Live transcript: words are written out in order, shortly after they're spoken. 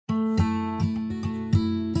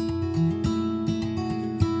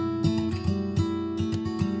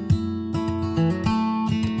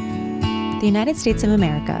The United States of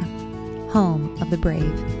America, home of the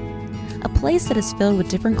brave. A place that is filled with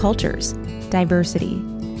different cultures, diversity,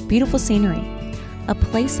 beautiful scenery, a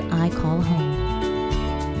place I call home.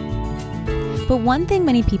 But one thing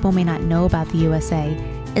many people may not know about the USA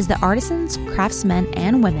is that artisans, craftsmen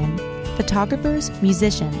and women, photographers,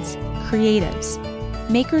 musicians, creatives,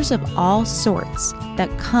 makers of all sorts that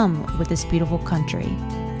come with this beautiful country.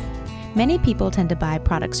 Many people tend to buy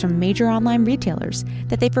products from major online retailers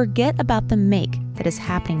that they forget about the make that is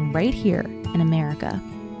happening right here in America.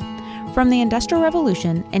 From the Industrial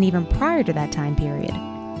Revolution and even prior to that time period,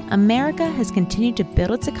 America has continued to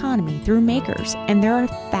build its economy through makers, and there are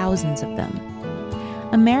thousands of them.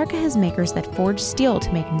 America has makers that forge steel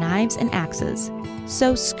to make knives and axes,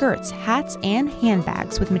 sew skirts, hats, and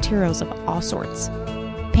handbags with materials of all sorts,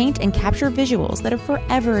 paint and capture visuals that are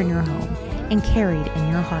forever in your home and carried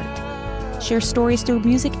in your heart, share stories through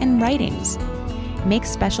music and writings, make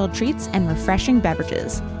special treats and refreshing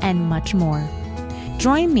beverages, and much more.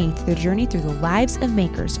 Join me through the journey through the lives of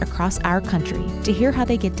makers across our country to hear how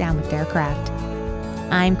they get down with their craft.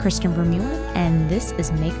 I'm Kristen Vermeulen, and this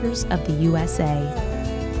is Makers of the USA.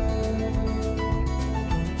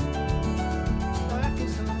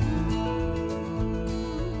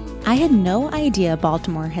 I had no idea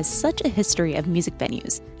Baltimore has such a history of music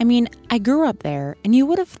venues. I mean, I grew up there, and you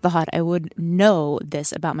would have thought I would know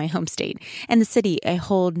this about my home state and the city I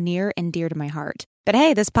hold near and dear to my heart. But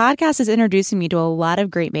hey, this podcast is introducing me to a lot of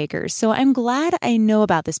great makers, so I'm glad I know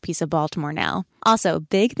about this piece of Baltimore now. Also,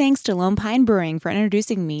 big thanks to Lone Pine Brewing for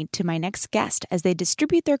introducing me to my next guest as they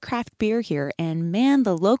distribute their craft beer here, and man,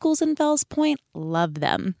 the locals in Fells Point love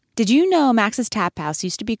them. Did you know Max's Tap House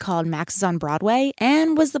used to be called Max's on Broadway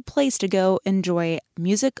and was the place to go enjoy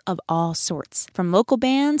music of all sorts, from local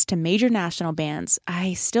bands to major national bands?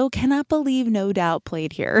 I still cannot believe No Doubt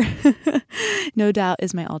played here. No Doubt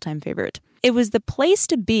is my all-time favorite. It was the place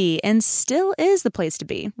to be and still is the place to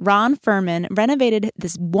be. Ron Furman renovated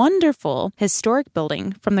this wonderful historic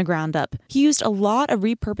building from the ground up. He used a lot of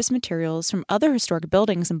repurposed materials from other historic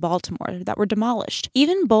buildings in Baltimore that were demolished,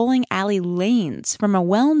 even bowling alley lanes from a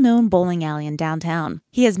well-known bowling alley in downtown.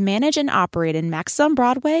 He has managed and operated Max's on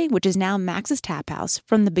Broadway, which is now Max's Tap House,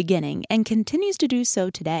 from the beginning and continues to do so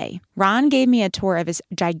today. Ron gave me a tour of his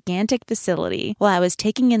gigantic facility while I was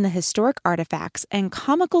taking in the historic artifacts and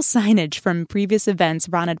comical signage from previous events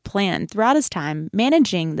Ron had planned throughout his time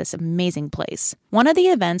managing this amazing place. One of the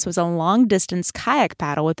events was a long-distance kayak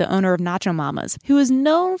paddle with the owner of Nacho Mama's, who is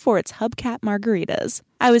known for its hubcap margaritas.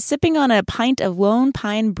 I was sipping on a pint of Lone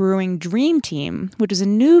Pine Brewing Dream Team, which was a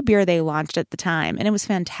new beer they launched at the time, and it was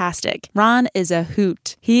fantastic. Ron is a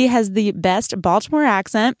hoot. He has the best Baltimore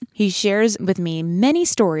accent. He shares with me many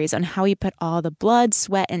stories on how he put all the blood,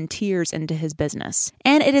 sweat, and tears into his business.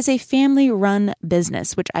 And it is a family-run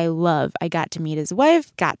business, which I love. I got to meet his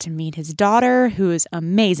wife, got to meet his daughter, who is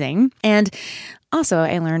amazing, and also,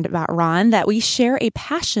 I learned about Ron that we share a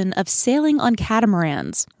passion of sailing on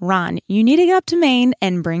catamarans. Ron, you need to get up to Maine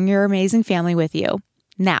and bring your amazing family with you.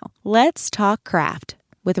 Now, let's talk craft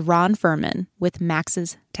with Ron Furman with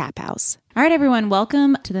Max's Tap House. All right, everyone,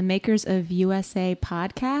 welcome to the Makers of USA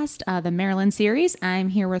podcast, the Maryland series. I'm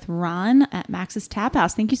here with Ron at Max's Tap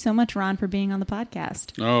House. Thank you so much, Ron, for being on the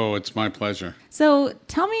podcast. Oh, it's my pleasure. So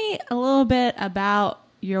tell me a little bit about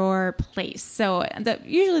your place. So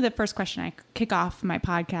usually the first question I kick off my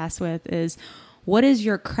podcast with is, what is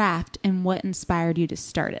your craft and what inspired you to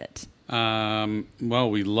start it?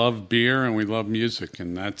 Well, we love beer and we love music,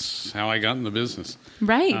 and that's how I got in the business.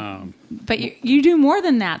 Right. But you do more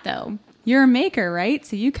than that, though. You're a maker, right?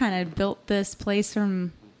 So you kind of built this place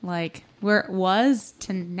from like where it was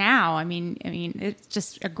to now. I mean, it's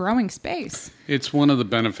just a growing space. It's one of the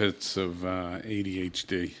benefits of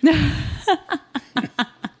ADHD.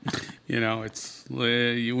 You know, it's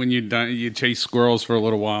when you're done, you chase squirrels for a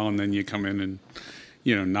little while, and then you come in and,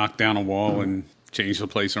 knock down a wall and change the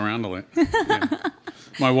place around a little. Yeah.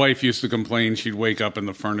 My wife used to complain she'd wake up and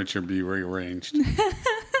the furniture be rearranged.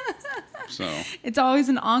 So it's always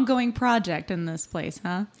an ongoing project in this place,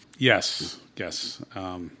 huh? Yes.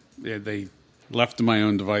 They left to my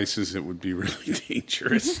own devices, it would be really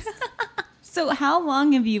dangerous. So how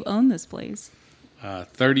long have you owned this place?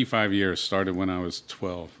 35 years. Started when I was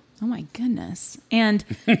 12. Oh, my goodness. And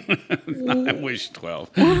I wish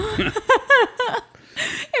 12. And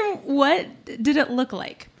what did it look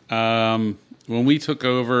like? When we took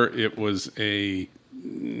over, it was it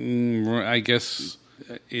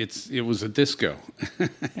was a disco.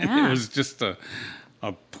 Yeah. It was just a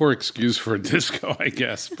poor excuse for a disco, I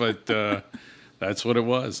guess, but that's what it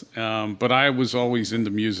was. But I was always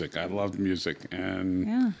into music. I loved music,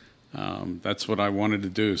 and that's what I wanted to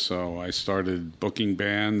do. So I started booking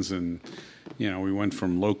bands, and we went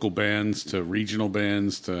from local bands to regional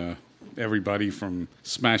bands to everybody from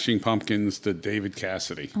Smashing Pumpkins to David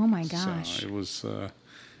Cassidy. Oh my gosh! So it was a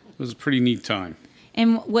pretty neat time.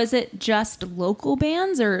 And was it just local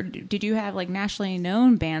bands, or did you have like nationally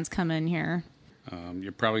known bands come in here?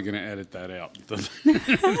 You're probably going to edit that out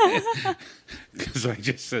because I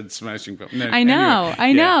just said Smashing Pumpkins. No, I know, anyway,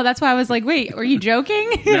 I know. That's why I was like, "Wait, are you joking?"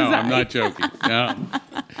 No, I'm not joking.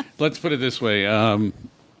 Let's put it this way.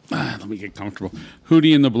 Let me get comfortable.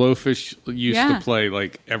 Hootie and the Blowfish used to play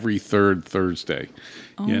like every third Thursday.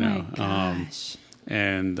 Oh my gosh!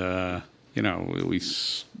 And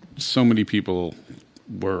so many people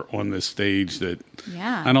were on this stage that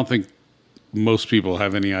I don't think most people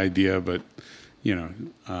have any idea, but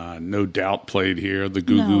No Doubt played here, the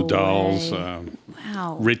Goo Goo Dolls,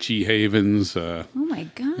 wow, Richie Havens. Oh my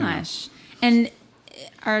gosh! And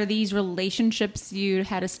are these relationships you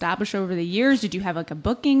had established over the years? Did you have like a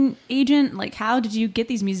booking agent? Like, how did you get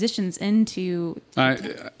these musicians into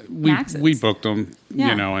we booked them,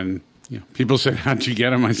 and people said, "How'd you get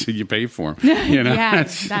them?" I said, "You pay for them." Yeah,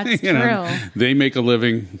 that's true. They make a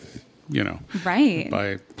living, right,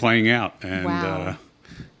 by playing out, and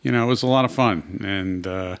it was a lot of fun, and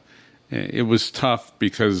it was tough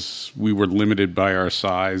because we were limited by our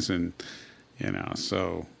size, and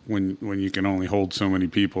so when you can only hold so many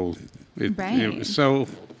people, it was so.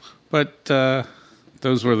 But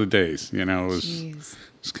those were the days, It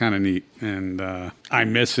was kind of neat, and I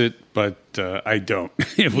miss it, but I don't.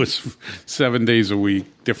 It was 7 days a week,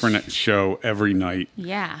 different show every night.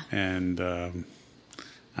 Yeah. And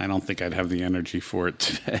I don't think I'd have the energy for it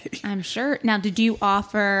today. I'm sure. Now, did you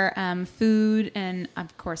offer food and,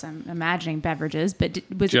 of course, I'm imagining beverages, but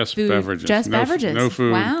was just it food? Beverages. Just beverages. No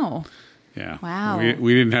food. Wow. Yeah. Wow.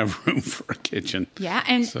 We didn't have room for a kitchen. Yeah.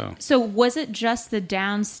 And so was it just the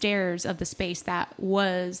downstairs of the space that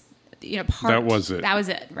was, part? That was it. That was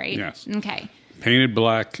it, right? Yes. Okay. Painted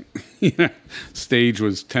black. Stage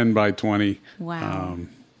was 10 by 20. Wow.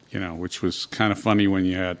 Which was kind of funny when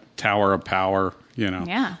you had Tower of Power,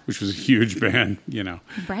 which was a huge band,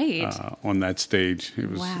 right. On that stage. It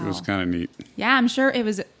was kind of neat. Yeah, I'm sure it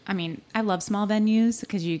was. I mean, I love small venues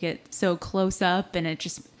because you get so close up and it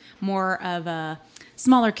just more of a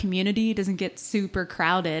smaller community. It doesn't get super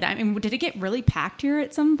crowded. I mean, did it get really packed here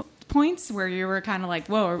at some points where you were kind of like,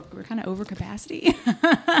 whoa, we're kind of over capacity?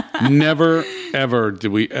 Never, ever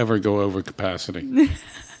did we ever go over capacity.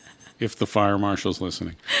 If the fire marshal's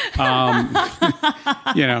listening, it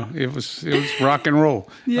was rock and roll.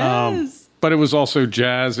 Yes. But it was also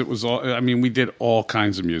jazz. It was all. I mean, we did all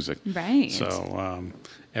kinds of music. Right. So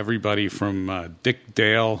everybody from Dick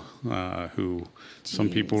Dale, who some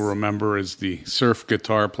people remember as the surf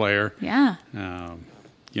guitar player. Yeah. Al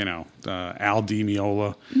Di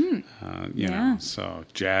Meola. So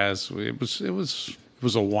jazz. It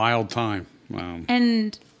was a wild time.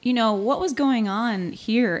 And what was going on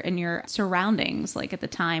here in your surroundings, like at the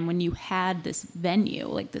time when you had this venue,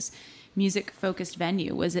 like this music-focused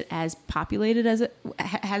venue? Was it as populated as it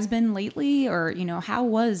has been lately? Or, how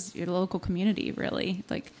was your local community really?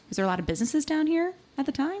 Like, was there a lot of businesses down here at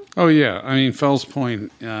the time? Oh, yeah. I mean, Fells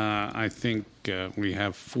Point, I think we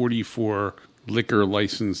have 44 liquor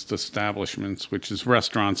licensed establishments, which is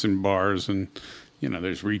restaurants and bars, and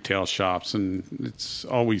there's retail shops, and it's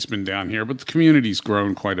always been down here. But the community's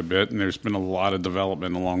grown quite a bit, and there's been a lot of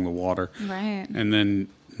development along the water. Right. And then,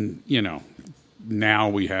 now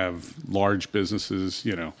we have large businesses,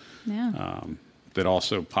 that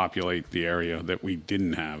also populate the area that we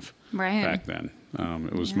didn't have back then.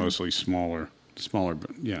 It was mostly smaller,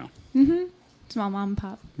 Mm-hmm. Small mom and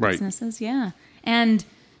pop businesses, right. And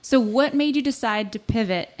so what made you decide to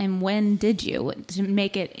pivot, and when did you, to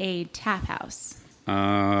make it a tap house?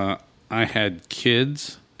 I had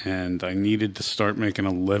kids, and I needed to start making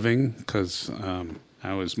a living because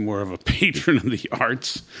I was more of a patron of the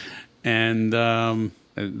arts, and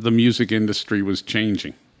the music industry was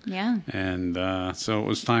changing. Yeah. And so it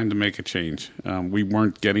was time to make a change. We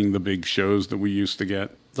weren't getting the big shows that we used to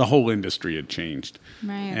get. The whole industry had changed.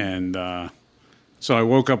 Right. And so I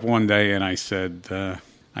woke up one day and I said,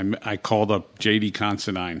 I called up J.D.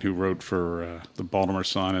 Considine, who wrote for the Baltimore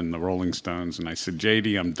Sun and the Rolling Stones, and I said,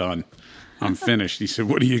 J.D., I'm done. I'm finished. He said,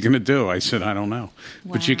 what are you going to do? I said, I don't know.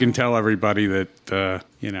 Wow. But you can tell everybody that,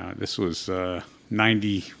 this was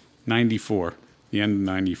 94, the end of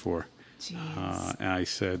 94. And I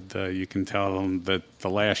said, you can tell them that the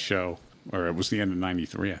last show, or it was the end of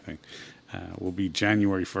 93, I think, will be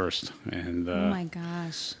January 1st. And oh my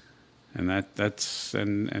gosh. And that's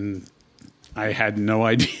I had no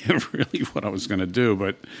idea really what I was going to do,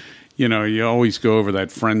 but you always go over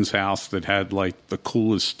that friend's house that had like the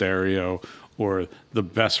coolest stereo or the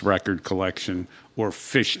best record collection or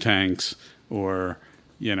fish tanks or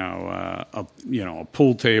a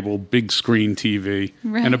pool table, big screen TV,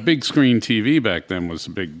 Right. and a big screen TV back then was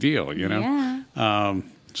a big deal, Yeah.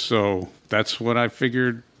 So that's what I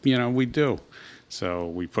figured, we'd do. So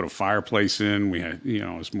we put a fireplace in. We had, it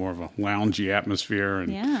was more of a loungy atmosphere,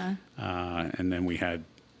 and Yeah. and then we had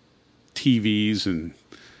TVs, and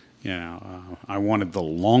I wanted the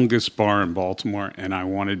longest bar in Baltimore, and I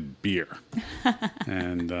wanted beer,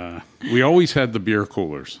 and we always had the beer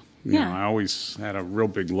coolers. Yeah. I always had a real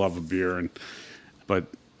big love of beer, but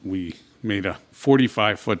we made a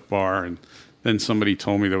 45-foot bar, and then somebody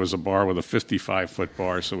told me there was a bar with a 55-foot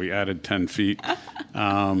bar, so we added 10 feet.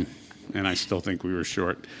 And I still think we were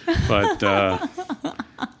short. But,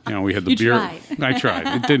 we had the beer. Tried. I tried.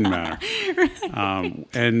 It didn't matter.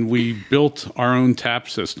 And we built our own tap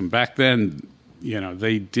system. Back then,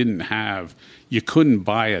 they didn't have, you couldn't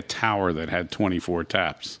buy a tower that had 24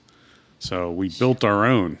 taps. So we built our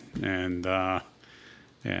own. And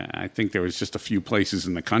I think there was just a few places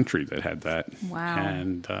in the country that had that. Wow.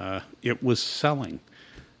 And it was selling.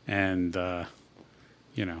 And...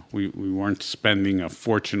 we weren't spending a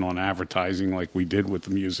fortune on advertising like we did with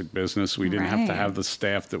the music business. We didn't have to Right. have the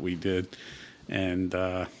staff that we did, and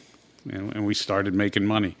we started making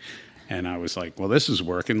money. And I was like, well, this is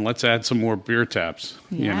working. Let's add some more beer taps.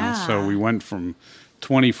 Yeah. So we went from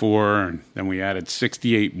 24, and then we added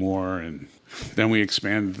 68 more, and then we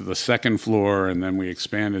expanded to the second floor, and then we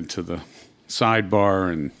expanded to the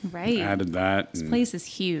sidebar and Right. added that. This And place is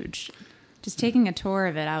huge. Just taking a tour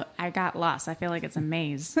of it, I got lost. I feel like it's a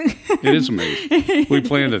maze. it is amazing. We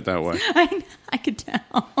planned it that way. I could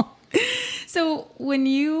tell. So when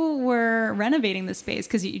you were renovating the space,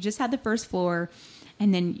 because you just had the first floor,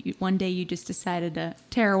 and then one day you just decided to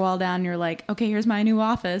tear a wall down. You're like, okay, here's my new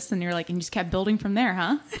office. And you're like, and you just kept building from there,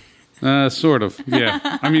 huh? Sort of,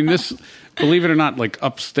 yeah. I mean, this, believe it or not, like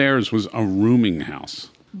upstairs was a rooming house.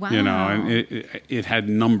 Wow. And it had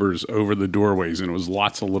numbers over the doorways, and it was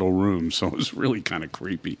lots of little rooms, so it was really kind of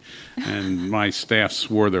creepy. And my staff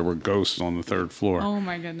swore there were ghosts on the third floor. Oh,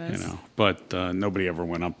 my goodness. But nobody ever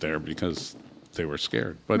went up there because they were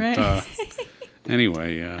scared. But Right.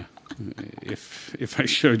 anyway, if I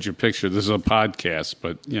showed you a picture, this is a podcast,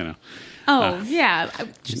 but Oh, yeah.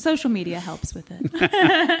 Social media helps with it.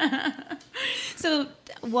 So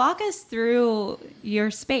walk us through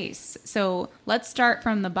your space. So let's start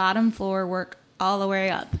from the bottom floor, work all the way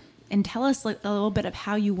up. And tell us a little bit of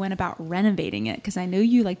how you went about renovating it, because I know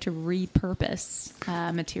you like to repurpose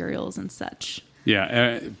materials and such.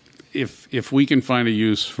 Yeah, if we can find a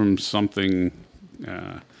use from something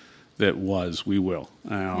that we will.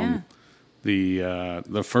 Yeah.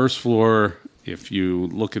 The first floor, if you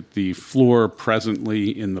look at the floor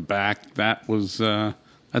presently in the back,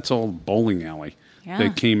 that's all bowling alley Yeah.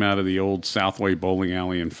 that came out of the old Southway bowling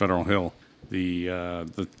alley in Federal Hill. The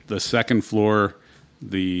second floor,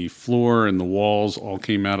 the floor and the walls all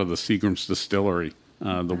came out of the Seagram's Distillery,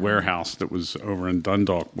 the warehouse that was over in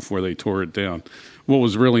Dundalk before they tore it down. What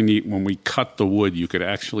was really neat, when we cut the wood, you could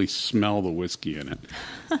actually smell the whiskey in it.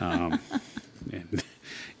 And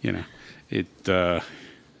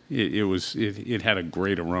it had a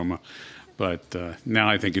great aroma. But now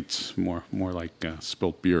I think it's more like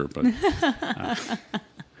spilt beer. But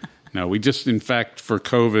no, we just, in fact, for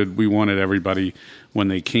COVID, we wanted everybody, when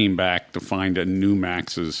they came back, to find a new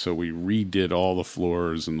Max's. So we redid all the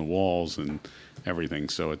floors and the walls and everything.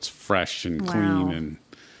 So it's fresh and clean.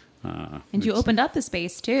 Wow. And you opened up the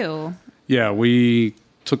space, too. Yeah, we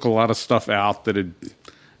took a lot of stuff out that had,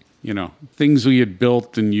 things we had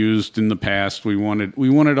built and used in the past. We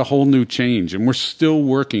wanted a whole new change, and we're still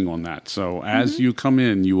working on that. So as you come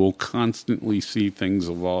in, you will constantly see things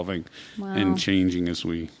evolving and changing as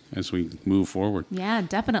we move forward. Yeah,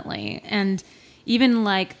 definitely. And even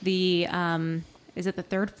like the, is it the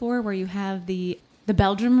third floor where you have the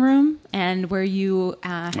Belgium room and where you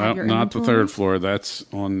have your not the inventory? third floor. That's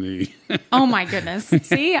on the. Oh my goodness!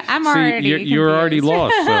 See, I'm already. You're already confused.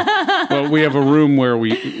 lost. So. Well, we have a room where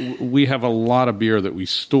we have a lot of beer that we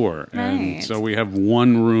store, and Right. so we have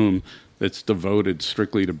one room that's devoted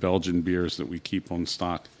strictly to Belgian beers that we keep on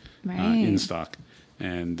stock, in stock,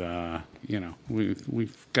 and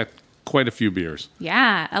we've got quite a few beers.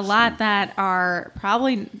 Yeah, a lot that are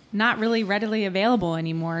probably not really readily available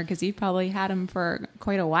anymore because you've probably had them for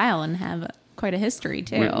quite a while and have quite a history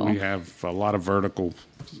too. We have a lot of vertical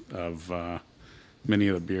of many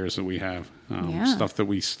of the beers that we have. Stuff that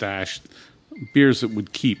we stashed, beers that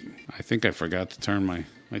would keep. I think I forgot to turn my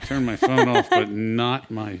phone off, but not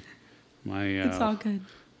my It's all good.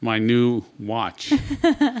 my new watch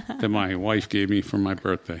that my wife gave me for my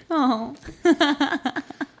birthday. Oh.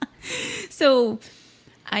 So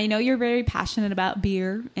I know you're very passionate about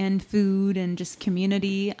beer and food and just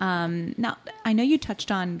community. Now, I know you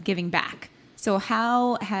touched on giving back. So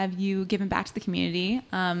how have you given back to the community?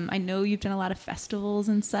 I know you've done a lot of festivals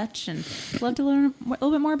and such, and I'd love to learn a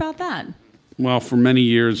little bit more about that. Well, for many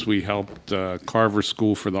years, we helped Carver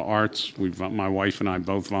School for the Arts. My wife and I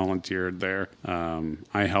both volunteered there.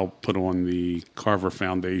 I helped put on the Carver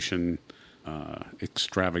Foundation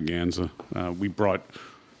extravaganza. We brought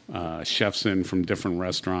chefs in from different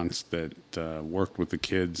restaurants that worked with the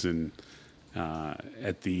kids, and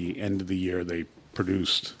at the end of the year, they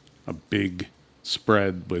produced a big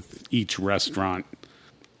spread with each restaurant.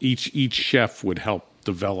 Each chef would help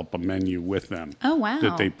develop a menu with them. Oh, wow.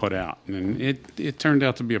 That they put out. And it turned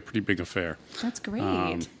out to be a pretty big affair. That's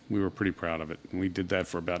great. We were pretty proud of it. And we did that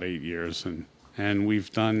for about 8 years. And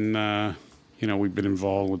we've done, we've been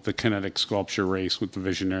involved with the Kinetic Sculpture Race with the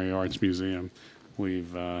Visionary Arts Museum.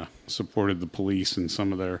 We've supported the police in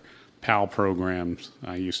some of their PAL programs.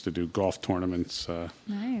 I used to do golf tournaments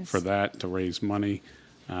Nice. for that to raise money.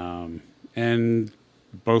 And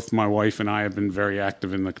both my wife and I have been very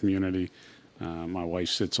active in the community. My wife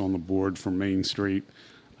sits on the board for Main Street.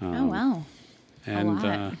 Oh, wow.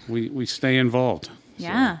 And we stay involved.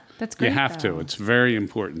 Yeah, So that's great. you have though. to. It's very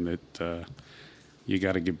important that you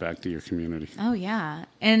got to give back to your community. Oh, yeah.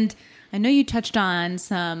 And I know you touched on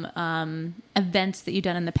some events that you've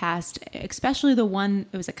done in the past, especially the one,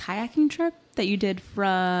 it was a kayaking trip that you did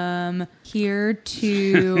from here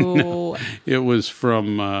to... No, it was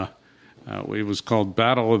from, it was called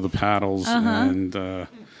Battle of the Paddles. And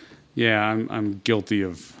I'm guilty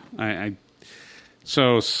of,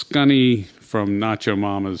 so Scunny from Nacho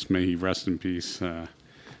Mamas, may he rest in peace,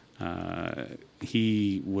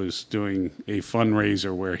 he was doing a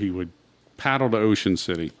fundraiser where he would paddle to Ocean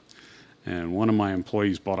City. And one of my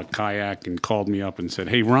employees bought a kayak and called me up and said,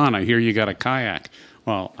 "Hey, Ron, I hear you got a kayak."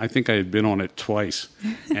 Well, I think I had been on it twice.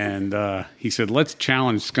 And he said, "Let's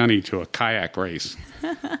challenge Scunny to a kayak race."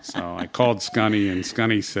 So I called Scunny, and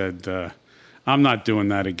Scunny said, "I'm not doing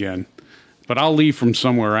that again, but I'll leave from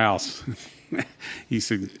somewhere else." He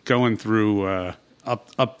said, going through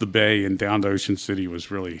up the bay and down to Ocean City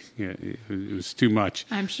was really, it was too much.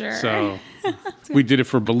 I'm sure. So we did it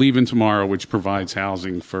for Believe in Tomorrow, which provides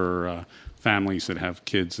housing for families that have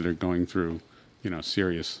kids that are going through,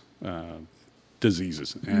 serious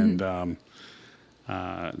diseases. And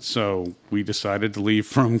so we decided to leave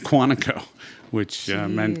from Quantico, which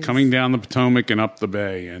meant coming down the Potomac and up the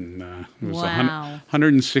bay. And it was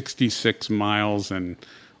 166 miles, and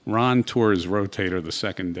Ron tore his rotator the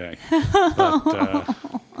second day. But,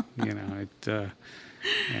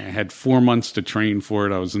 I had 4 months to train for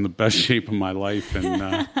it. I was in the best shape of my life,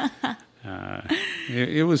 and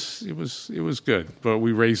it was good. But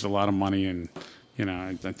we raised a lot of money, and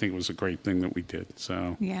I think it was a great thing that we did.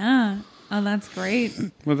 So yeah. Oh, that's great.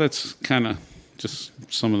 Well, that's kind of just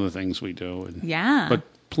some of the things we do. And, yeah. But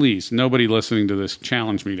please, nobody listening to this,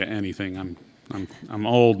 challenge me to anything. I'm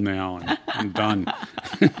old now, and I'm done.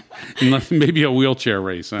 Maybe a wheelchair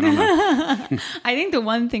race. I don't know. I think the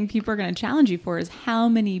one thing people are going to challenge you for is how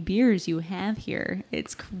many beers you have here.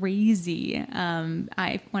 It's crazy. When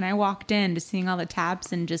I walked in, just seeing all the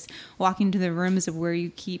taps and just walking to the rooms of where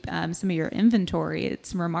you keep some of your inventory,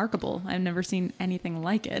 it's remarkable. I've never seen anything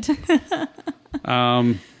like it.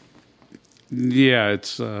 Yeah,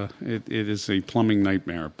 it is a plumbing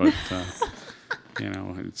nightmare, but.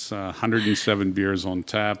 It's 107 beers on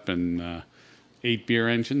tap and 8 beer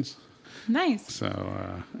engines. Nice. So,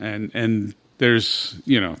 and there's,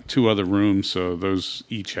 2 other rooms, so those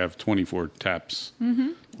each have 24 taps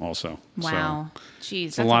also. Wow. So Jeez,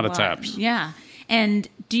 it's a lot of taps. Yeah. And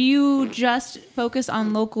do you just focus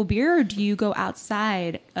on local beer, or do you go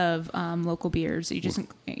outside of local beers? You just,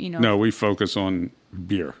 No, we focus on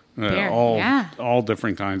beer. Beer, all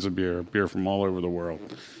different kinds of beer from all over the world.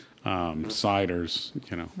 Ciders,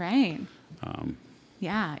 Right.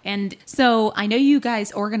 Yeah. And so I know you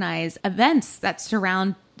guys organize events that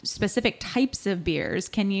surround specific types of beers.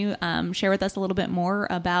 Can you share with us a little bit more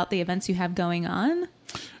about the events you have going on?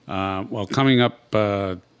 Well, coming up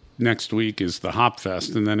next week is the Hop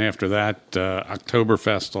Fest. And then after that,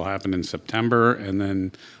 Oktoberfest will happen in September, and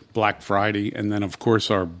then Black Friday. And then, of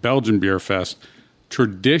course, our Belgian Beer Fest.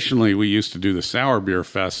 Traditionally, we used to do the Sour Beer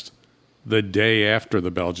Fest the day after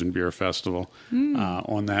the Belgian Beer Festival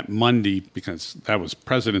on that Monday, because that was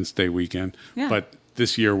President's Day weekend. Yeah. But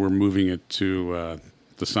this year we're moving it to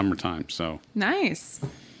the summertime. So Nice.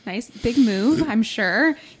 Big move, I'm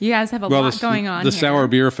sure. You guys have a lot going on The here. Sour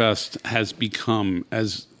Beer Fest has become,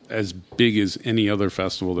 as as big as any other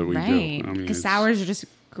festival that we do. Right. Because sours are just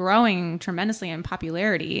growing tremendously in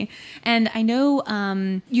popularity. And I know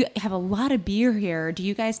you have a lot of beer here. Do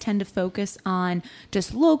you guys tend to focus on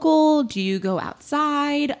just local? Do you go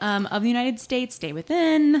outside of the United States, stay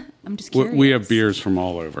within? I'm just curious. We have beers from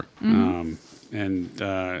all over. And,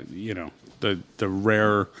 you know, the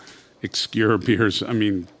rare, obscure beers, I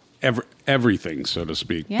mean, everything, so to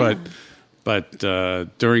speak. Yeah. But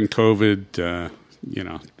during COVID, you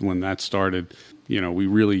know, when that started, you know, we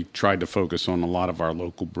really tried to focus on a lot of our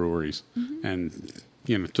local breweries and,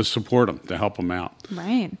 you know, to support them, to help them out.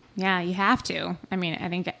 Right. Yeah, you have to. I mean, I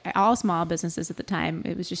think all small businesses at the time,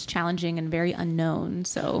 it was just challenging and very unknown.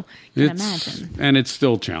 So you can imagine. And it's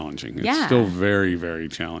still challenging. It's Yeah. still very, very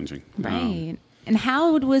challenging. Right. And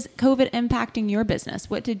how was COVID impacting your business?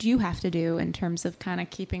 What did you have to do in terms of kind of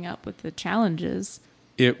keeping up with the challenges?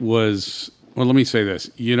 It was, well, let me say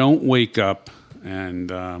this. You don't wake up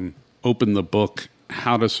and open the book,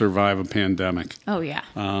 How to Survive a Pandemic. Oh, yeah.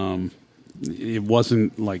 It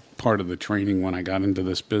wasn't like part of the training when I got into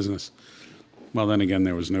this business. Well, then again,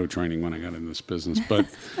 there was no training when I got into this business. But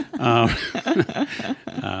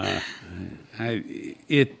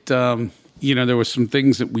you know, there were some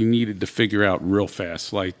things that we needed to figure out real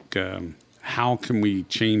fast, like how can we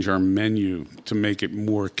change our menu to make it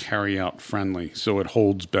more carry-out friendly so it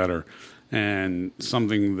holds better, and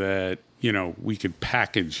something that, you know, we could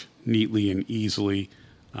package neatly and easily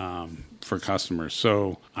for customers.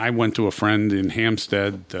 So I went to a friend in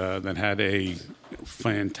Hampstead that had a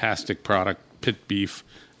fantastic product, pit beef,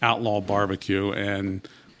 outlaw barbecue, and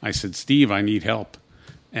I said, Steve, I need help.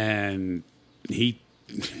 And he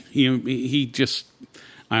just,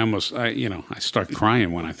 I start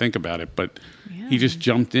crying when I think about it, but he just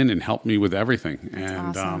jumped in and helped me with everything. That's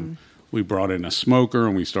and awesome. We brought in a smoker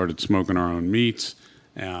and we started smoking our own meats.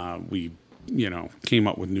 We, you know, came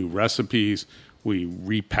up with new recipes. We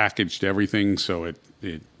repackaged everything so it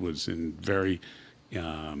was in very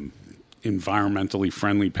environmentally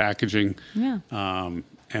friendly packaging. Yeah.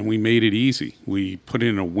 And we made it easy. We put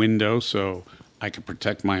in a window so I could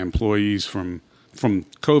protect my employees from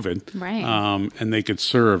COVID. Right. And they could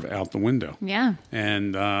serve out the window. Yeah.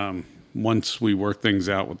 And once we worked things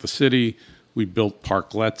out with the city, we built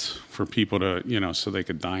parklets for people to, you know, so they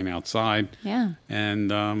could dine outside. Yeah. And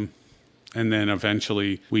then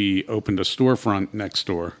eventually we opened a storefront next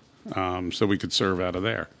door so we could serve out of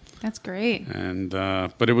there. That's great. And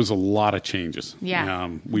but it was a lot of changes. Yeah,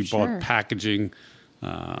 we sure. bought packaging,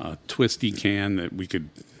 a twisty can that we could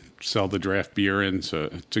sell the draft beer in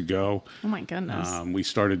to go. Oh, my goodness. We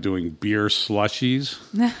started doing beer slushies.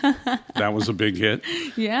 That was a big hit.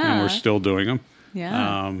 Yeah. And we're still doing them.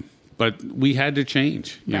 Yeah. But we had to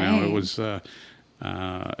change. You know, Right. it was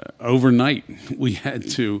overnight. We had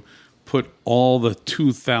to put all the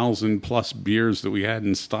 2,000 plus beers that we had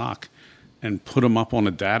in stock and put them up on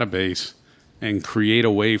a database and create a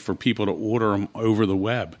way for people to order them over the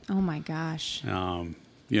web. Oh, my gosh.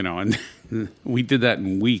 You know, and we did that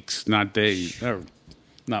in weeks, not days, or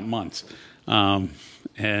not months. And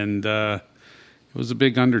it was a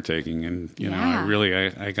big undertaking. And, you know,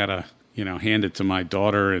 I got to, you know, hand it to my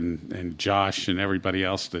daughter and Josh and everybody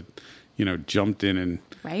else that, you know, jumped in and,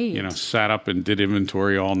 Right. you know, sat up and did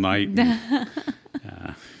inventory all night.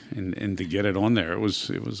 And to get it on there, it was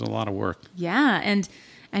a lot of work. Yeah. And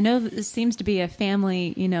I know that this seems to be a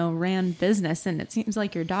family, you know, ran business, and it seems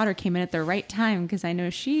like your daughter came in at the right time, because I know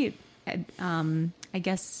she, I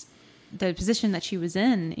guess the position that she was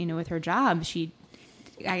in, you know, with her job, she,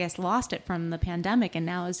 I guess, lost it from the pandemic and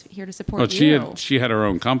now is here to support you. She had her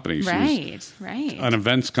own company. Right. She was Right. an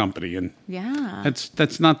events company, and Yeah.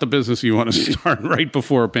 that's not the business you want to start right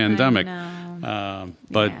before a pandemic.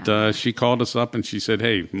 But she called us up and she said,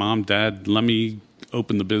 "Hey, Mom, Dad, let me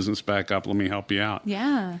open the business back up. Let me help you out."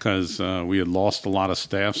 Yeah. Because we had lost a lot of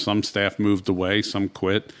staff. Some staff moved away. Some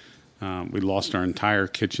quit. We lost our entire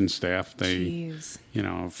kitchen staff. Jeez. You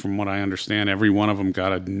know, from what I understand, every one of them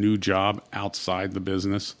got a new job outside the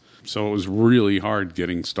business. So it was really hard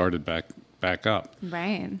getting started back up.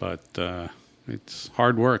 Right. But it's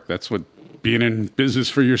hard work. That's what being in business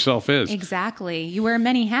for yourself is. Exactly. You wear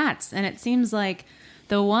many hats, and it seems like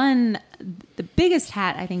the biggest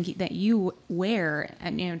hat I think that you wear,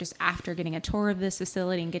 and you know, just after getting a tour of this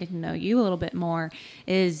facility and getting to know you a little bit more,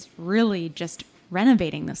 is really just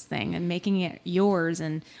renovating this thing and making it yours,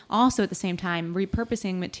 and also at the same time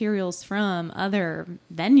repurposing materials from other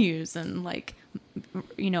venues and, like,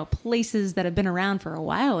 you know, places that have been around for a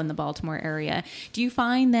while in the Baltimore area. Do you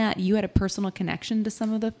find that you had a personal connection to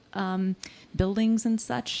some of the buildings and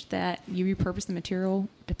such that you repurpose the material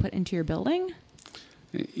to put into your building?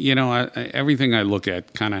 Everything I look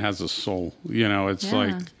at kind of has a soul. It's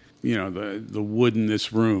like, the wood in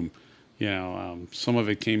this room, some of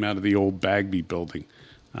it came out of the old Bagby building.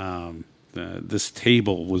 This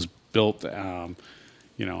table was built, I'm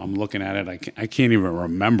looking at it. I can't even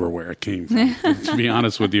remember where it came from, to be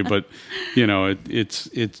honest with you. But,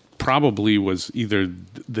 it probably was either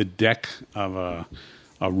the deck of a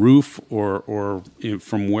roof or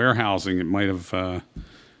from warehousing. It might have,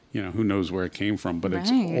 who knows where it came from, but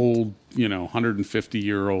it's old,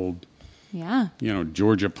 150-year-old,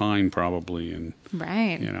 Georgia pine probably. And,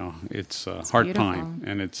 it's heart beautiful. Pine.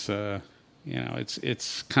 And it's,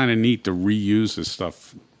 it's kind of neat to reuse this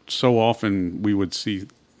stuff. So often we would see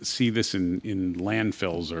this in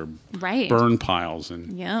landfills or burn piles.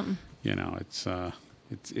 And,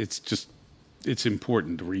 it's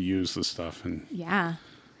important to reuse the stuff. And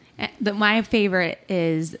my favorite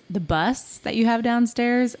is the bus that you have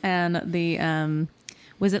downstairs, and the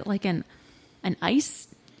was it like an ice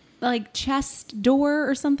chest door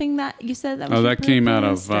or something that you said that was? Oh, that came out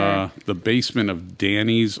of the basement of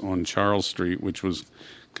Danny's on Charles Street, which was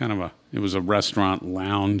kind of it was a restaurant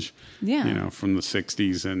lounge, from the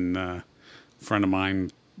 60s, and a friend of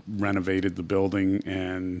mine renovated the building,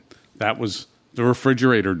 and that was the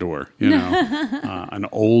refrigerator door, an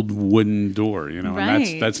old wooden door,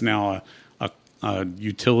 and that's now a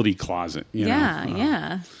utility closet,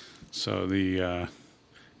 So the,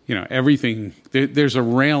 everything, there's a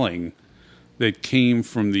railing that came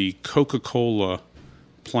from the Coca-Cola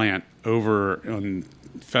plant over on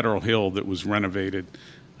Federal Hill that was renovated.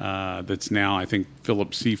 That's now, I think,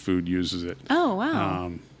 Phillips Seafood uses it. Oh,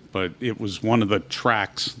 wow. But it was one of the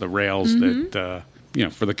tracks, the rails that,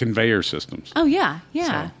 for the conveyor systems. Oh, yeah.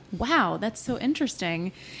 So. Wow, that's so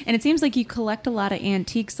interesting. And it seems like you collect a lot of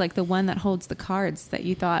antiques, like the one that holds the cards that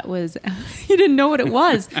you thought was, you didn't know what it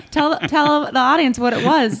was. Tell the audience what it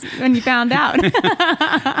was when you found out.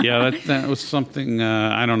 That was something,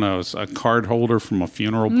 I don't know, it's a card holder from a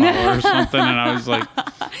funeral parlor or something. And I was like,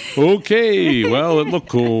 okay, well, it looked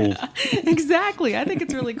cool. Exactly. I think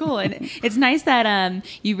it's really cool. And it's nice that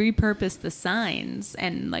you repurpose the signs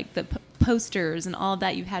and like the posters and all of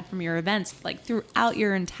that you've had from your events, like throughout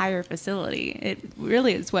your entire facility. It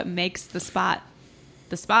really is what makes the spot,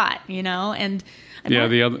 And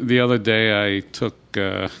the other day I took.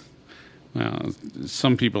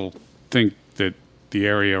 Some people think that the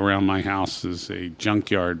area around my house is a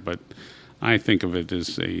junkyard, but I think of it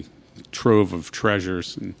as a trove of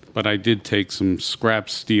treasures. But I did take some scrap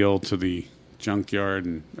steel to the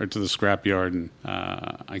junkyard or to the scrap yard, and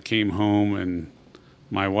I came home and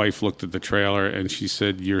my wife looked at the trailer and she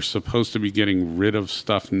said, "You're supposed to be getting rid of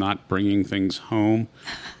stuff, not bringing things home."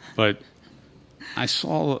 But I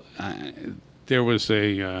saw there was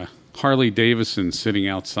a Harley Davidson sitting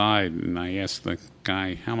outside, and I asked the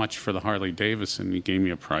guy, "How much for the Harley Davidson?" He gave me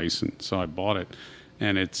a price, and so I bought it.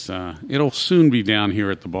 And it'll soon be down here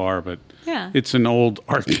at the bar, but it's an old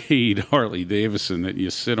arcade Harley Davidson that you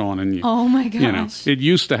sit on, and oh my gosh, it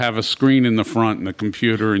used to have a screen in the front and a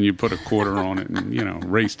computer, and you put a quarter on it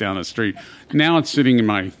and race down the street. Now it's sitting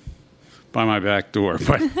by my back door,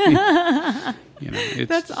 but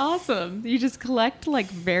that's awesome. You just collect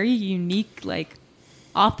very unique,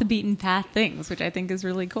 off the beaten path things, which I think is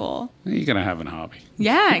really cool. You gotta have a hobby.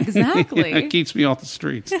 Yeah, exactly. It keeps me off the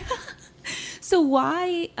streets. So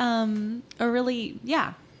why,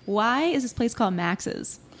 why is this place called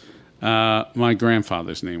Max's? My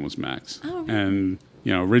grandfather's name was Max. Oh, really? And,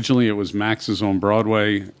 originally it was Max's on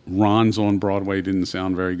Broadway. Ron's on Broadway didn't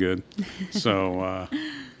sound very good. So,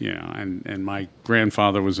 and my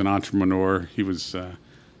grandfather was an entrepreneur. He was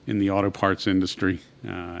in the auto parts industry,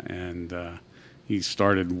 and he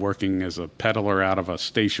started working as a peddler out of a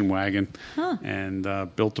station wagon and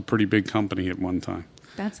built a pretty big company at one time.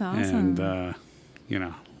 That's awesome. And,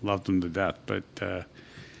 loved him to death. But,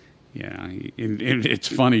 it's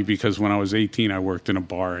funny because when I was 18, I worked in a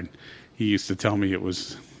bar, and he used to tell me it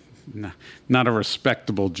was not a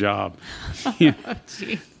respectable job. Oh,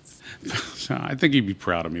 jeez. So I think he'd be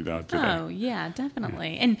proud of me, though, today. Oh, yeah,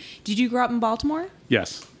 definitely. Yeah. And did you grow up in Baltimore?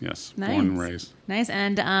 Yes. Nice. Born and raised. Nice.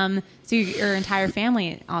 And so your entire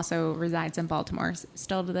family also resides in Baltimore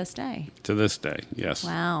still to this day? To this day, yes.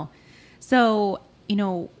 Wow. So,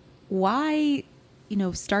 why,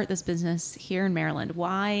 start this business here in Maryland?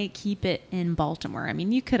 Why keep it in Baltimore? I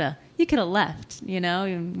mean, you could have left,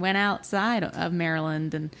 and went outside of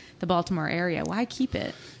Maryland and the Baltimore area. Why keep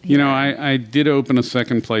it here? I did open a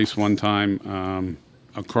second place one time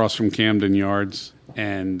across from Camden Yards,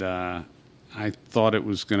 and I thought it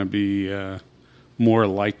was going to be more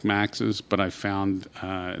like Max's, but I found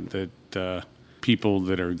that people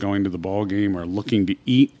that are going to the ball game are looking to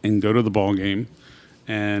eat and go to the ball game.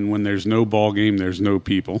 And when there's no ball game, there's no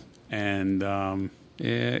people. And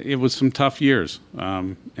it was some tough years.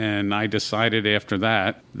 And I decided after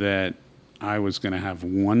that I was going to have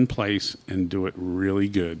one place and do it really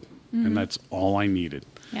good. Mm-hmm. And that's all I needed.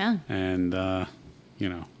 Yeah. And,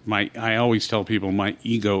 I always tell people my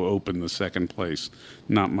ego opened the second place,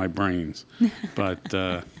 not my brains. But,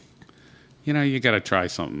 you got to try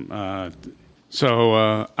something.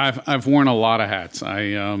 So I've worn a lot of hats.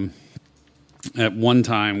 At one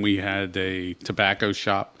time we had a tobacco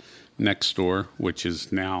shop next door, which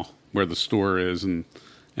is now where the store is and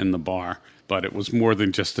the bar. But it was more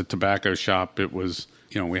than just a tobacco shop. It was,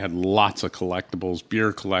 we had lots of collectibles,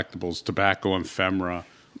 beer collectibles, tobacco ephemera,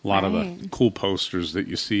 a lot of the cool posters that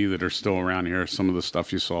you see that are still around here, some of the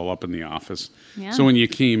stuff you saw up in the office. Yeah. So when you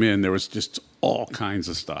came in, there was just all kinds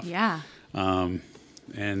of stuff. Yeah. It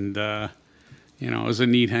was a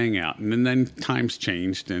neat hangout. And then times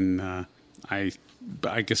changed, and I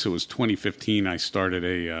guess it was 2015, I started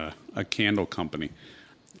a candle company,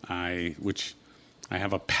 which I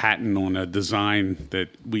have a patent on a design that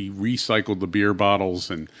we recycled the beer bottles,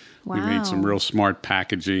 and we made some real smart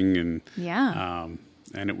packaging, and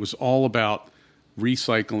and it was all about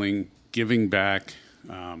recycling, giving back,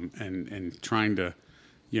 and trying to,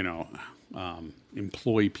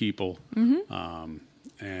 employ people,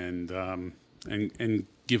 and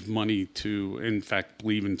give money to. In fact,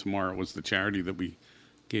 Believe in Tomorrow was the charity that we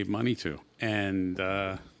gave money to, and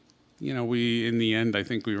we in the end, I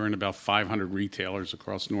think we were in about 500 retailers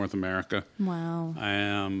across North America.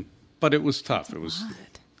 Wow. But it was tough. It was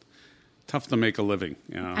tough to make a living.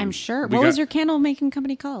 I'm sure. What was your candle making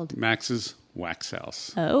company called? Max's Wax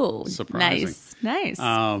House. Oh, surprising. Nice.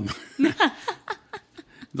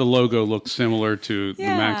 The logo looked similar to the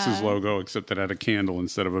Max's logo, except it had a candle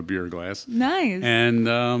instead of a beer glass. Nice. And,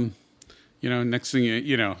 next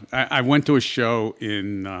thing, I went to a show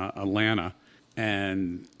in Atlanta,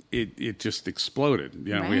 and it just exploded.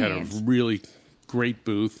 We had a really great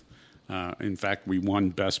booth. In fact, we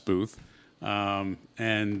won Best Booth.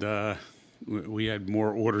 We had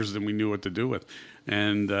more orders than we knew what to do with.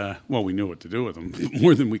 And, we knew what to do with them,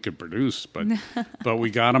 more than we could produce. But we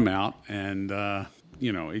got them out, and,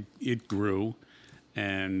 it grew.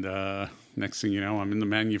 And next thing you know, I'm in the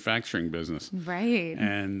manufacturing business. Right.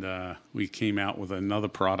 And we came out with another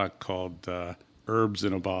product called Herbs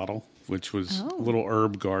in a Bottle, which was little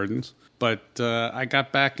herb gardens. But I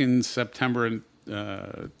got back in September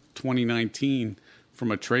 2019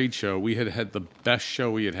 from a trade show. We had the best show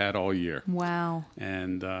we had all year. Wow.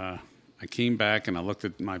 And I came back and I looked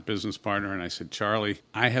at my business partner and I said, Charlie,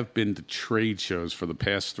 I have been to trade shows for the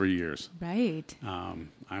past 3 years. Right.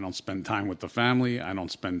 I don't spend time with the family. I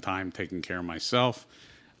don't spend time taking care of myself.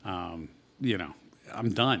 I'm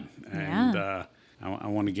done. And I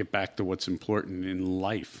want to get back to what's important in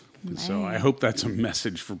life. And so I hope that's a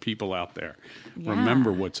message for people out there. Yeah.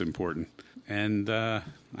 Remember what's important. And I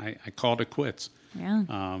called it quits.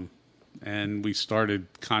 Yeah. And we started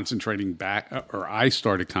concentrating I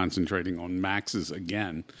started concentrating on Max's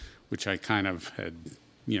again, which I kind of had,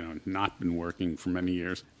 not been working for many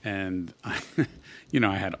years. And,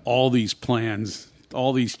 I had all these plans,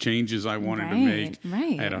 all these changes I wanted to make.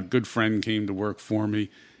 Right. I had a good friend came to work for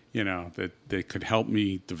me, that they could help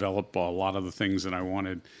me develop a lot of the things that I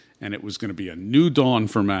wanted. And it was going to be a new dawn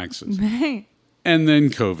for Max's. Right. And then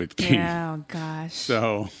COVID came. Oh, gosh.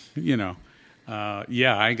 So,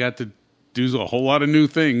 I got to do a whole lot of new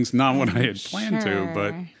things, not what I had planned to,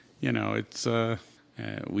 but, it's,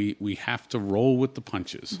 we have to roll with the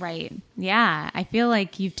punches. Right. Yeah. I feel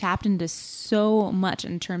like you've tapped into so much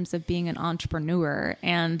in terms of being an entrepreneur,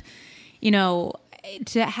 and,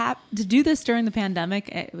 to do this during the pandemic,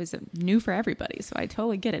 it was new for everybody. So I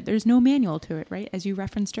totally get it. There's no manual to it, right? As you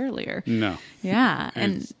referenced earlier. No. Yeah.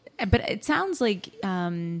 But it sounds like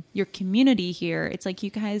your community here, it's like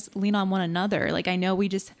you guys lean on one another. Like, I know we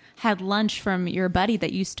just had lunch from your buddy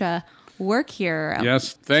that used to work here.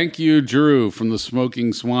 Yes. Thank you, Drew, from the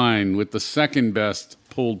Smoking Swine with the second best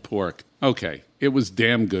pulled pork. Okay. It was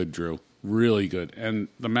damn good, Drew. Really good. And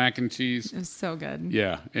the mac and cheese. It was so good.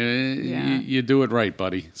 Yeah. You do it right,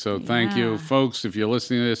 buddy. So thank you. Folks, if you're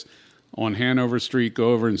listening to this on Hanover Street,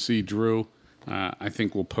 go over and see Drew. I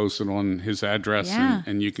think we'll post it on his address,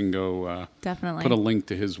 and you can go definitely put a link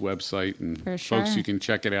to his website, and folks, you can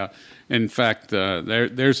check it out. In fact,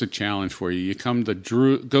 there's a challenge for you. You come to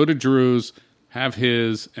go to Drew's, have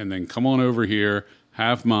his, and then come on over here,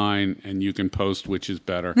 have mine, and you can post which is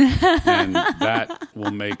better, and that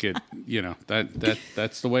will make it.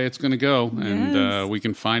 That's the way it's going to go, and we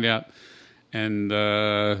can find out. and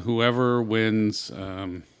whoever wins,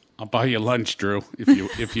 I'll buy you lunch, Drew,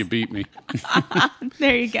 if you beat me.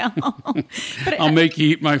 There you go. I'll make you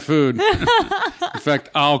eat my food. In fact,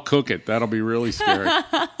 I'll cook it. That'll be really scary.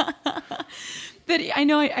 But I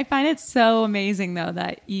know I find it so amazing, though,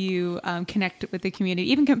 that you connect with the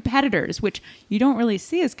community, even competitors, which you don't really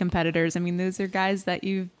see as competitors. I mean, those are guys that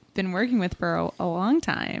you've been working with for a long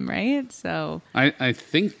time, right? So I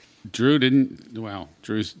think Drew didn't. Well,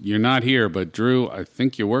 you're not here, but Drew, I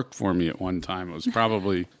think you worked for me at one time. It was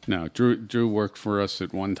probably no. Drew worked for us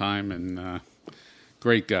at one time, and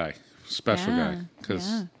great guy, special guy,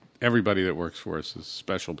 because everybody that works for us is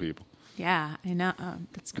special people. Yeah, I know. Oh,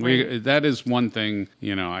 that's great. That is one thing,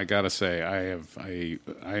 I got to say.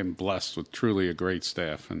 I am blessed with truly a great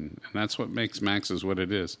staff, and that's what makes Max's what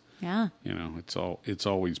it is. Yeah. It's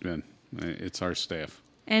always been. It's our staff.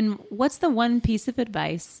 And what's the one piece of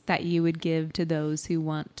advice that you would give to those who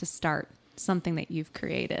want to start something that you've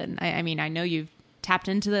created? I mean, I know you've tapped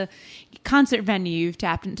into the concert venue, you've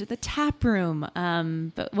tapped into the tap room,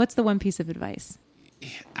 but what's the one piece of advice?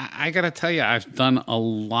 I got to tell you, I've done a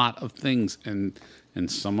lot of things, and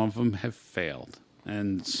some of them have failed,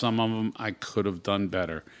 and some of them I could have done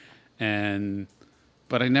better,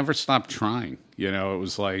 but I never stopped trying. It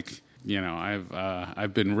was like,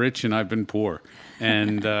 I've been rich and I've been poor,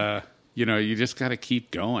 and you just got to keep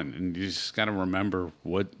going, and you just got to remember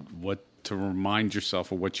what to remind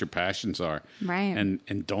yourself of what your passions are, right?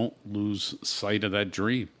 And don't lose sight of that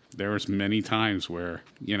dream. There was many times where,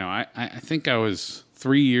 I think I was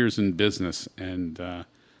 3 years in business, and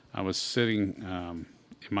I was sitting in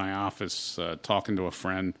my office talking to a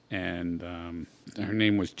friend, and her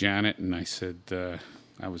name was Janet, and I said,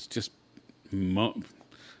 I was just,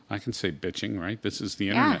 I can say bitching, right? This is the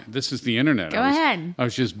internet. This is the internet. Go ahead. I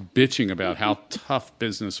was just bitching about how tough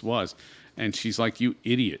business was. And she's like, you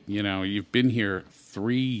idiot, you've been here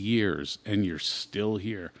 3 years, and you're still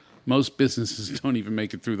here. Most businesses don't even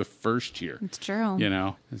make it through the first year. It's true.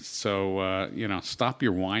 So, stop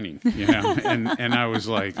your whining, and I was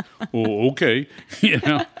like, oh, okay,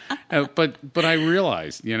 but I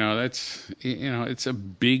realized, that's, it's a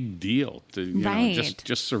big deal to, right.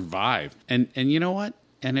 just survive. And you know what?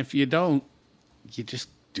 And if you don't, you just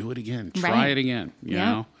do it again. Try it again, you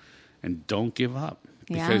know, and don't give up,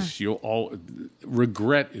 because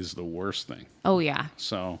regret is the worst thing. Oh, yeah.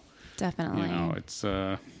 So definitely,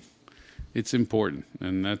 it's important,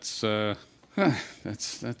 and that's there's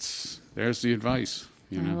the advice.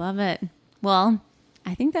 I love it. Well,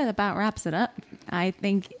 I think that about wraps it up. I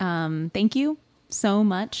think thank you so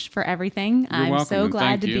much for everything. You're I'm welcome, so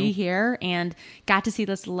glad to you. be here and got to see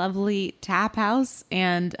this lovely tap house,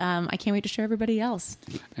 and I can't wait to show everybody else.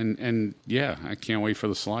 And yeah, I can't wait for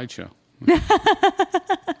the slideshow.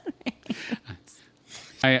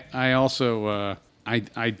 I also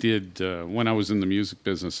I did when I was in the music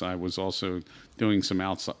business. I was also doing some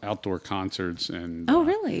outdoor concerts, and oh,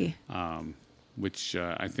 really? Which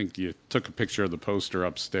I think you took a picture of the poster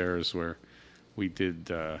upstairs where we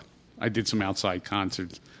did. I did some outside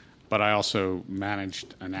concerts, but I also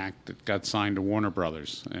managed an act that got signed to Warner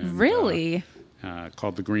Brothers. And, really?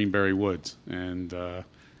 Called the Greenberry Woods, and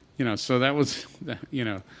so that was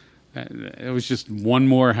it was just one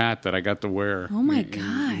more hat that I got to wear. Oh my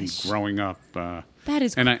gosh! growing up, that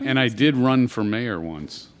is and crazy. I did run for mayor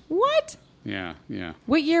once. What? Yeah.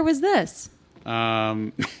 What year was this?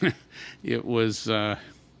 It was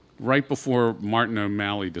right before Martin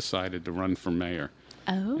O'Malley decided to run for mayor.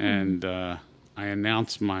 Oh. And I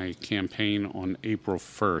announced my campaign on April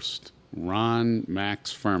 1st. Ron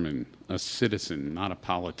Max Furman, a citizen, not a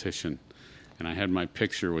politician. And I had my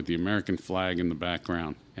picture with the American flag in the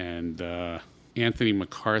background. And Anthony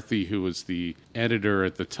McCarthy, who was the editor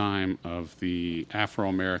at the time of the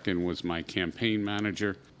Afro-American, was my campaign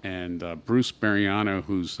manager. And Bruce Mariano,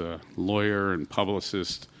 who's a lawyer and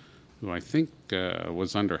publicist, who I think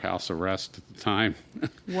was under house arrest at the time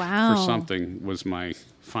wow. for something, was my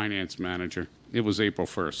finance manager. It was April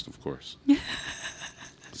 1st, of course.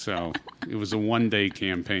 So it was a one-day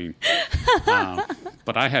campaign.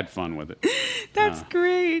 But I had fun with it. That's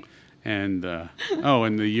great. And,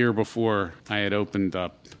 and the year before, I had opened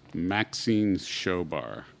up Maxine's Show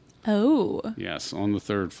Bar. Oh. Yes, on the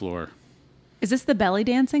 3rd floor. Is this the belly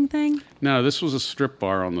dancing thing? No, this was a strip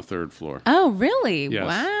bar on the 3rd floor. Oh, really? Yes.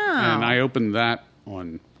 Wow. And I opened that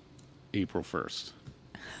on April 1st.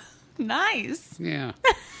 Nice. Yeah.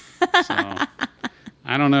 So,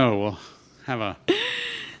 I don't know.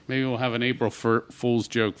 Maybe we'll have an April Fool's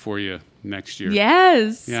joke for you next year.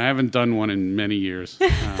 Yes. Yeah, I haven't done one in many years.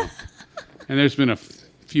 And there's been a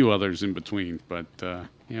few others in between, but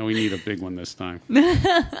Yeah, we need a big one this time.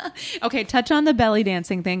 Okay, touch on the belly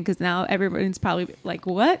dancing thing, because now everyone's probably like,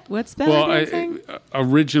 what? What's belly dancing?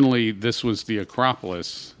 Originally, this was the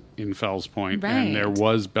Acropolis in Fells Point, Right. and there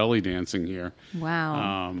was belly dancing here.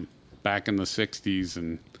 Wow. Back in the 60s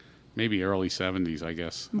and maybe early 70s, I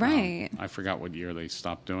guess. Right. I forgot what year they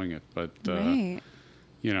stopped doing it, but Right.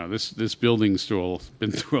 you know, this building's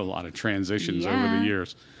been through a lot of transitions over Yeah. the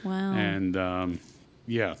years. Wow. And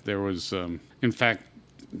yeah, there was, in fact,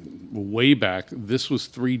 way back, this was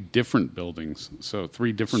 3 different buildings, so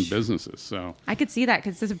 3 different businesses. So I could see that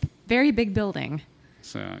because it's a very big building.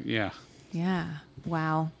 yeah. Yeah.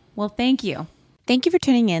 Wow. Well, thank you. Thank you for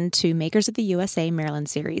tuning in to Makers of the USA Maryland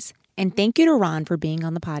series. And thank you to Ron for being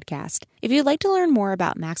on the podcast. If you'd like to learn more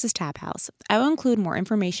about Max's Tap House, I will include more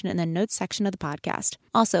information in the notes section of the podcast.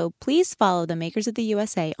 Also, please follow the Makers of the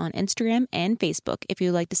USA on Instagram and Facebook if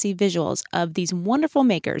you'd like to see visuals of these wonderful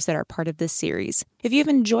makers that are part of this series. If you've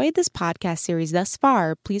enjoyed this podcast series thus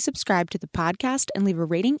far, please subscribe to the podcast and leave a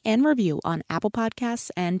rating and review on Apple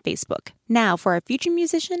Podcasts and Facebook. Now, for our featured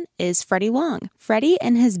musician is Freddie Long. Freddie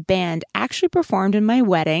and his band actually performed in my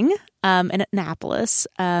wedding in Annapolis.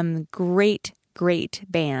 Great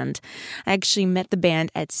band. I actually met the band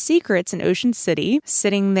at Secrets in Ocean City,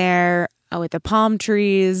 sitting there with the palm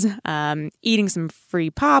trees, eating some free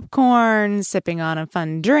popcorn, sipping on a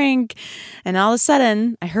fun drink. And all of a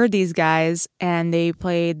sudden, I heard these guys and they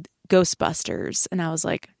played Ghostbusters. And I was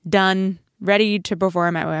like, done. Ready to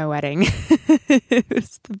perform at my wedding. It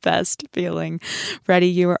was the best feeling. Freddie,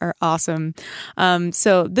 you are awesome.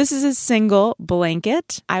 So this is his single,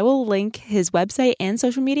 Blanket. I will link his website and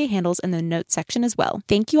social media handles in the notes section as well.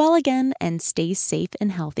 Thank you all again, and stay safe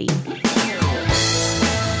and healthy.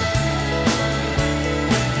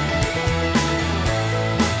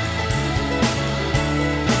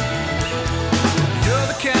 You're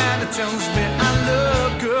the kind that tells me I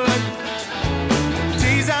look good.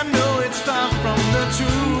 Days I know it's far from the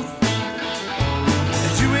truth.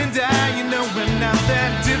 And you and I, you know, we're not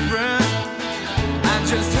that different. I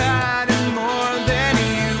just hide it more than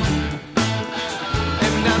you.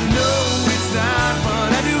 And I know it's not what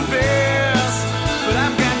I do best, but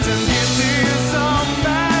I've got to get this on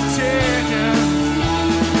my chest.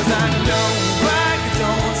 'Cause I know I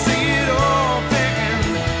don't see it often,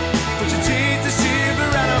 but you take the shiver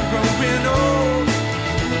out of growing old.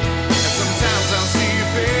 And sometimes I'll see your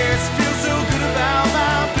face, feel so good about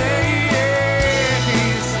my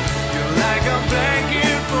place. You're like a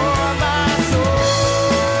blanket for my soul.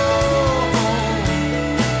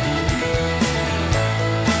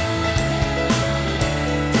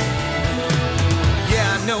 Yeah,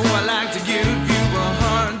 I know I like to give you a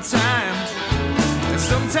hard time, and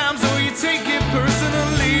sometimes, oh, you take it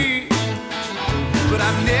personally, but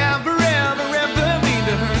I've never